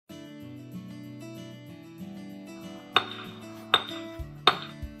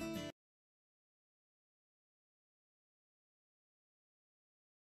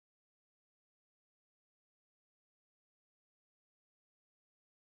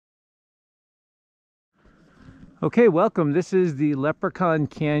Okay, welcome. This is the Leprechaun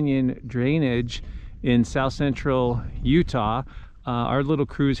Canyon drainage in south central Utah. Our little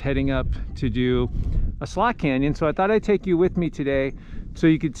crew's heading up to do a slot canyon, so I thought I'd take you with me today so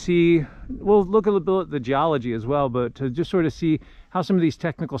you could see, we'll look a little bit at the geology as well, but to just sort of see how some of these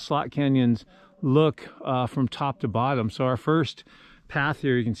technical slot canyons look from top to bottom. So our first path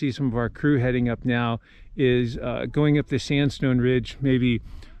here, you can see some of our crew heading up now, is going up this sandstone ridge, maybe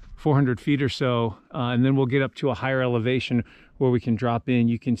 400 feet or so, and then we'll get up to a higher elevation where we can drop in.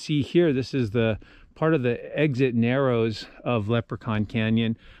 You can see here, this is the part of the exit narrows of Leprechaun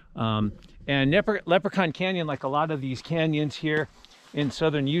Canyon. And Leprechaun Canyon, like a lot of these canyons here in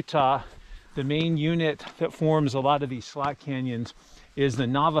southern Utah, the main unit that forms a lot of these slot canyons is the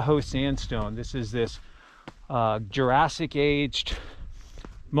Navajo sandstone. This is this Jurassic aged,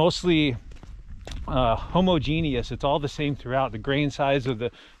 mostly homogeneous. It's all the same throughout. The grain size of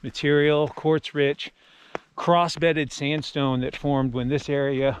the material, quartz rich, cross-bedded sandstone that formed when this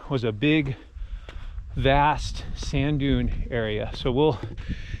area was a big, vast sand dune area. So we'll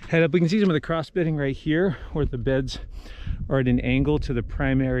head up. We can see some of the cross-bedding right here where the beds are at an angle to the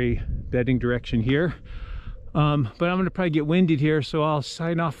primary bedding direction here. But I'm going to probably get winded here, so I'll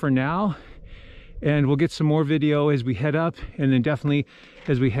sign off for now, and we'll get some more video as we head up, and then definitely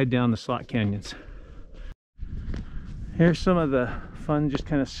as we head down the slot canyons. Here's some of the fun, just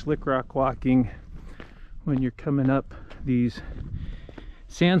kind of slick rock walking when you're coming up these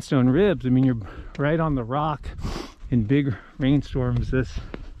sandstone ribs. I mean, you're right on the rock. In big rainstorms, this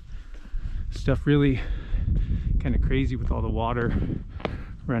stuff really kind of crazy with all the water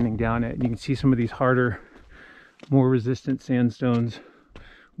running down it. And you can see some of these harder, more resistant sandstones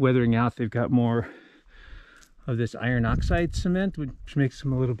weathering out. They've got more of this iron oxide cement, which makes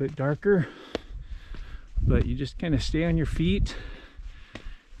them a little bit darker. But you just kind of stay on your feet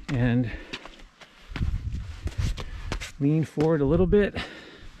and lean forward a little bit.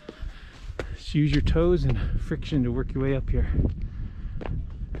 Just use your toes and friction to work your way up here.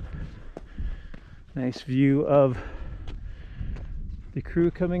 Nice view of the crew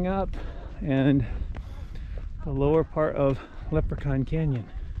coming up and the lower part of Leprechaun Canyon.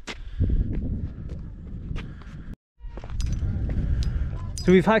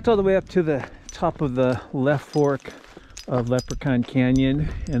 So we've hiked all the way up to the top of the left fork of Leprechaun Canyon,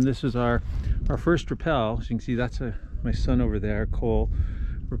 and this is our first rappel. As you can see, that's my son over there, Cole,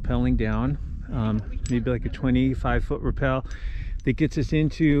 rappelling down. Maybe like a 25-foot rappel that gets us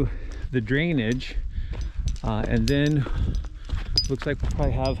into the drainage, and then looks like we'll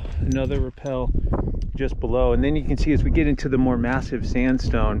probably have another rappel just below. And then you can see as we get into the more massive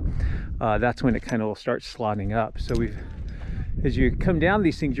sandstone, that's when it kind of will start slotting up. So as you come down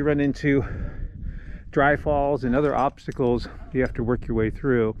these things, you run into dry falls and other obstacles you have to work your way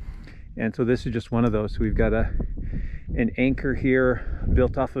through. And so this is just one of those. So we've got an anchor here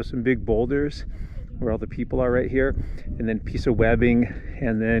built off of some big boulders where all the people are right here, and then a piece of webbing,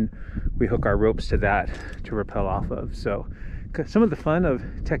 and then we hook our ropes to that to rappel off of. So some of the fun of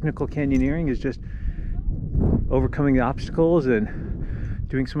technical canyoneering is just overcoming the obstacles and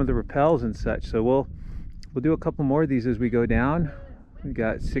doing some of the rappels and such. So we'll do a couple more of these as we go down. We've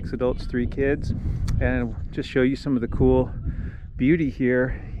got 6 adults, 3 kids, and just show you some of the cool beauty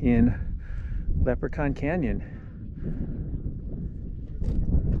here in Leprechaun Canyon.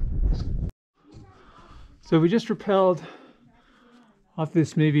 So we just rappelled off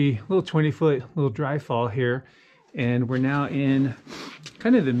this maybe little 20-foot little dry fall here, and we're now in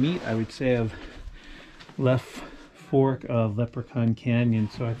kind of the meat, I would say, of left fork of Leprechaun Canyon.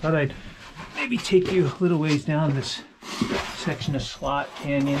 So I thought I'd maybe take you a little ways down this section of Slot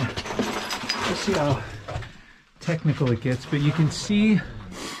Canyon. Let's see how technical it gets, but you can see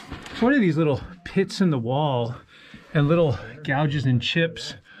one of these little pits in the wall and little gouges and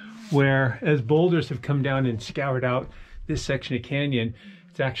chips where, as boulders have come down and scoured out this section of canyon,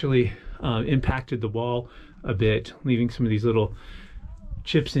 it's actually impacted the wall a bit, leaving some of these little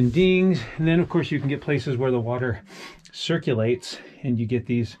chips and dings. And then of course you can get places where the water circulates and you get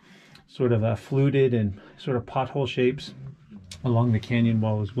these sort of fluted and sort of pothole shapes along the canyon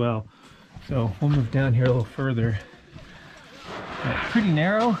wall as well. So we'll move down here a little further. Pretty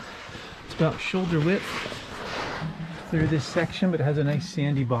narrow. It's about shoulder width through this section, but it has a nice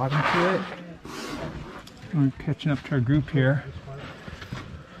sandy bottom to it. We're catching up to our group here.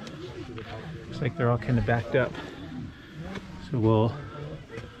 Looks like they're all kind of backed up. So we'll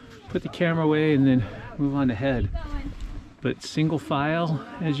put the camera away and then move on ahead. But single file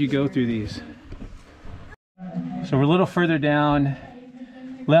as you go through these. So we're a little further down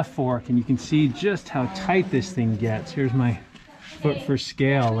left fork, and you can see just how tight this thing gets. Here's my foot for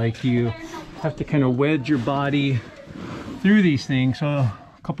scale. Like, you have to kind of wedge your body through these things. So a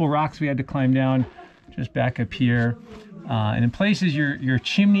couple rocks we had to climb down just back up here. And in places you're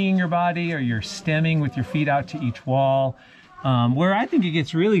chimneying your body, or you're stemming with your feet out to each wall. Where I think it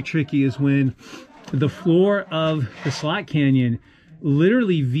gets really tricky is when the floor of the slot canyon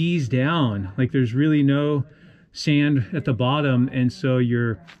literally V's down. Like there's really no sand at the bottom, and so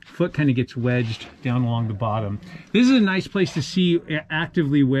your foot kind of gets wedged down along the bottom. This is a nice place to see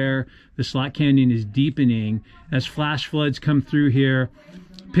actively where the slot canyon is deepening. As flash floods come through here,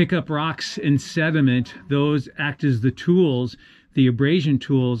 pick up rocks and sediment, those act as the tools, the abrasion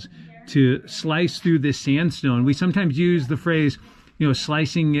tools, to slice through this sandstone. We sometimes use the phrase, you know,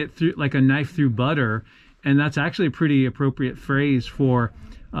 slicing it through like a knife through butter, and that's actually a pretty appropriate phrase for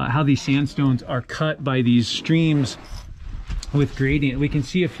how these sandstones are cut by these streams with gradient. We can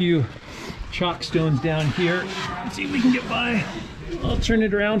see a few chalk stones down here. Let's see if we can get by. I'll turn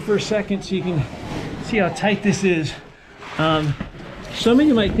it around for a second so you can see how tight this is. Some of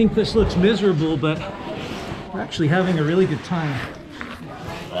you might think this looks miserable, but we're actually having a really good time.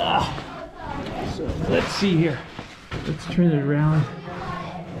 So let's see here. Let's turn it around.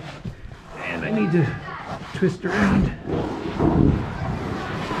 And I need to twist around.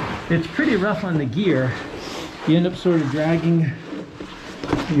 It's pretty rough on the gear. You end up sort of dragging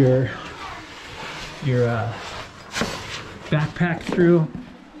your backpack through.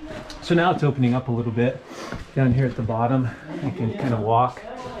 So now it's opening up a little bit down here at the bottom. I can kind of walk,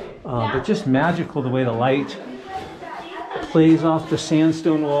 but just magical the way the light plays off the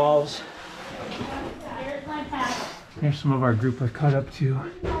sandstone walls. Here's some of our group I've caught up to,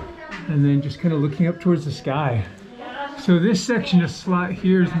 and then just kind of looking up towards the sky. So this section of slot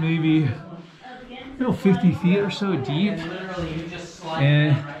here is maybe 50 feet or so deep.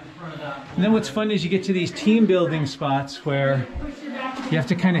 And then what's fun is you get to these team building spots where you have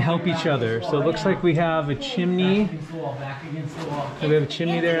to kind of help each other. So it looks like we have a chimney. Do we have a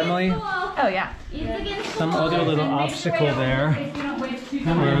chimney there, Emily? Oh yeah. Some other little obstacle there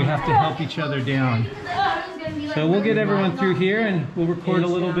where we have to help each other down. So we'll get everyone through here and we'll record a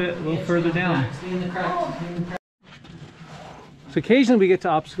little further down. So occasionally we get to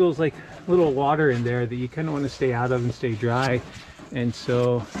obstacles like a little water in there that you kind of want to stay out of and stay dry. And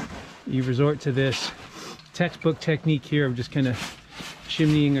so you resort to this textbook technique here of just kind of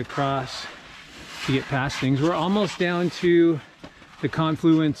chimneying across to get past things. We're almost down to the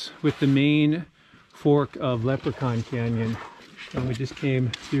confluence with the main fork of Leprechaun Canyon. And we just came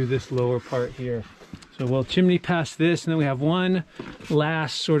through this lower part here. So we'll chimney past this, and then we have one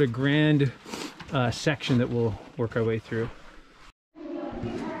last sort of grand section that we'll work our way through.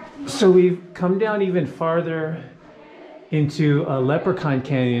 So we've come down even farther into Leprechaun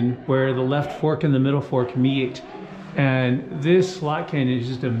Canyon, where the left fork and the middle fork meet. And this slot canyon is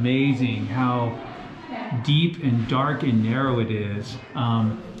just amazing how deep and dark and narrow it is.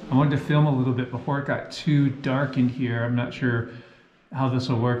 I wanted to film a little bit before it got too dark in here. I'm not sure how this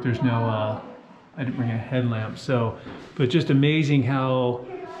will work. There's no, I didn't bring a headlamp. So, but just amazing how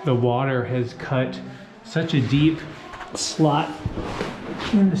the water has cut such a deep slot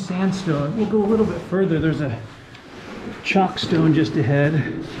in the sandstone. We'll go a little bit further. There's a chalk stone just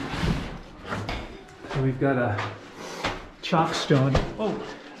ahead. So we've got a chalk stone. Oh,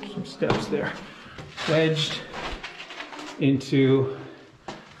 some steps there. Wedged into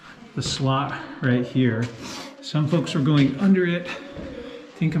the slot right here. Some folks are going under it.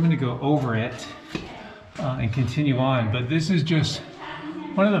 I think I'm going to go over it and continue on. But this is just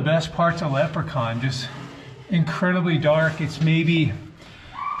one of the best parts of Leprechaun. Just incredibly dark. It's maybe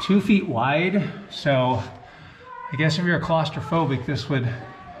 2 feet wide. So I guess if you're claustrophobic,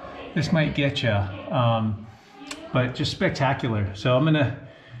 this might get you. But just spectacular. So I'm going to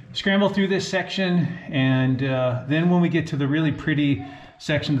scramble through this section, and then when we get to the really pretty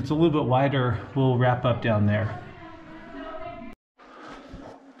section that's a little bit wider, we'll wrap up down there.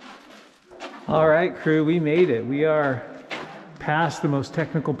 All right, crew, we made it. We are past the most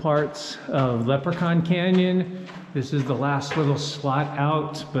technical parts of Leprechaun Canyon. This is the last little slot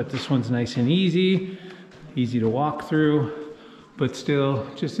out, but this one's nice and easy to walk through, but still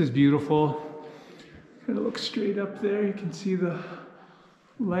just as beautiful. Kind of look straight up there. You can see the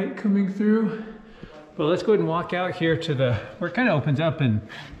light coming through. But let's go ahead and walk out here to where it kind of opens up, and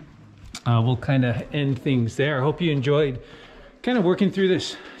we'll kind of end things there. I hope you enjoyed kind of working through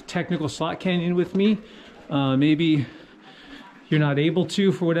this technical slot canyon with me. Maybe you're not able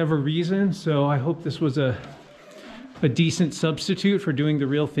to for whatever reason, so I hope this was a decent substitute for doing the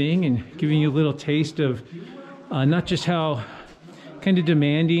real thing and giving you a little taste of not just how kind of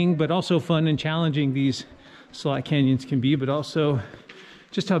demanding but also fun and challenging these slot canyons can be, but also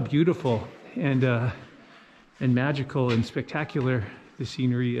just how beautiful and magical and spectacular the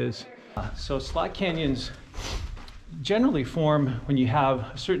scenery is. So slot canyons generally form when you have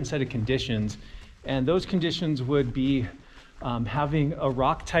a certain set of conditions, and those conditions would be having a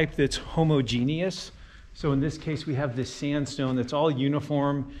rock type that's homogeneous. So in this case, we have this sandstone that's all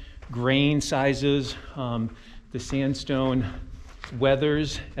uniform grain sizes. The sandstone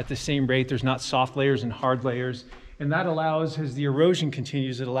weathers at the same rate. There's not soft layers and hard layers. And that allows, as the erosion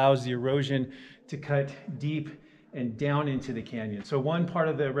continues, it allows the erosion to cut deep and down into the canyon. So one part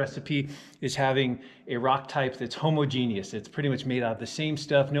of the recipe is having a rock type that's homogeneous. It's pretty much made out of the same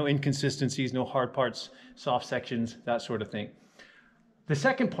stuff, no inconsistencies, no hard parts, soft sections, that sort of thing. The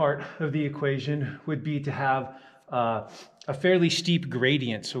second part of the equation would be to have a fairly steep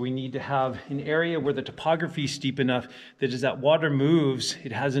gradient. So we need to have an area where the topography is steep enough that as that water moves,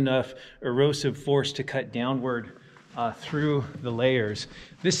 it has enough erosive force to cut downward through the layers.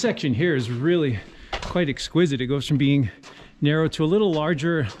 This section here is really quite exquisite. It goes from being narrow to a little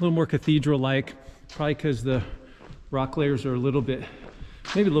larger, a little more cathedral-like, probably because the rock layers are a little bit,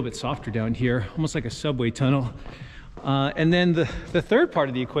 maybe a little bit softer down here, almost like a subway tunnel. And then the third part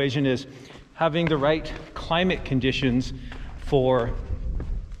of the equation is having the right climate conditions for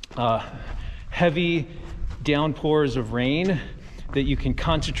heavy downpours of rain that you can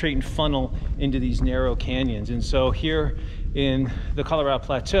concentrate and funnel into these narrow canyons. And so here in the Colorado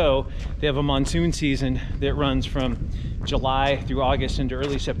Plateau, they have a monsoon season that runs from July through August into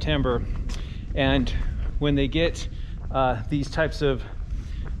early September. And when they get these types of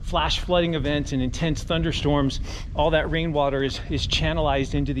flash flooding events and intense thunderstorms, all that rainwater is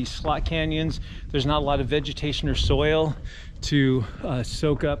channelized into these slot canyons. There's not a lot of vegetation or soil to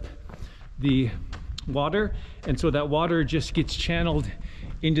soak up the water, and so that water just gets channeled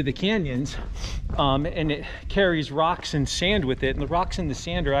into the canyons, and it carries rocks and sand with it. And the rocks and the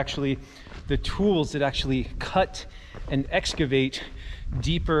sand are actually the tools that actually cut and excavate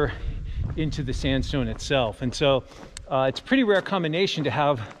deeper into the sandstone itself. And so it's a pretty rare combination to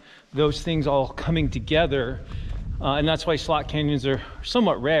have those things all coming together, and that's why slot canyons are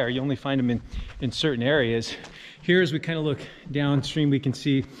somewhat rare. You only find them in certain areas. Here, as we kind of look downstream, we can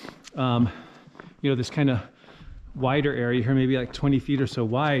see this kind of wider area here, maybe like 20 feet or so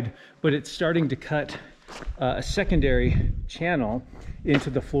wide, but it's starting to cut a secondary channel into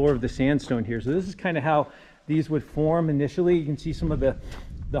the floor of the sandstone here. So this is kind of how these would form initially. You can see some of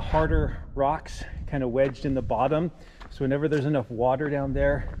the harder rocks kind of wedged in the bottom. So whenever there's enough water down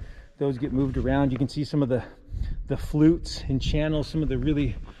there, those get moved around. You can see some of the flutes and channels, some of the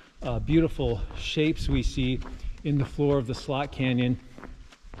really beautiful shapes we see in the floor of the slot canyon.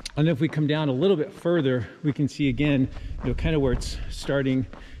 And if we come down a little bit further, we can see again, kind of where it's starting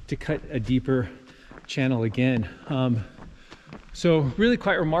to cut a deeper channel again. So really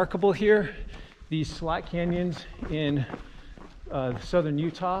quite remarkable here, these slot canyons in southern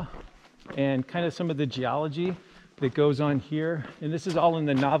Utah, and kind of some of the geology that goes on here. And this is all in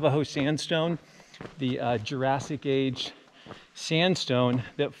the Navajo sandstone, the Jurassic Age sandstone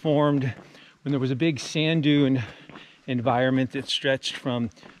that formed when there was a big sand dune environment that stretched from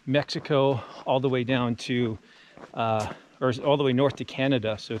Mexico all the way down to, or all the way north to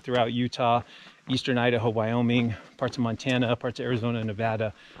Canada. So throughout Utah, eastern Idaho, Wyoming, parts of Montana, parts of Arizona,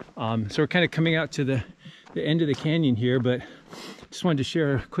 Nevada. So we're kind of coming out to the end of the canyon here, but just wanted to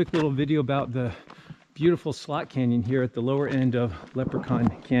share a quick little video about the beautiful slot canyon here at the lower end of Leprechaun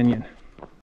Canyon.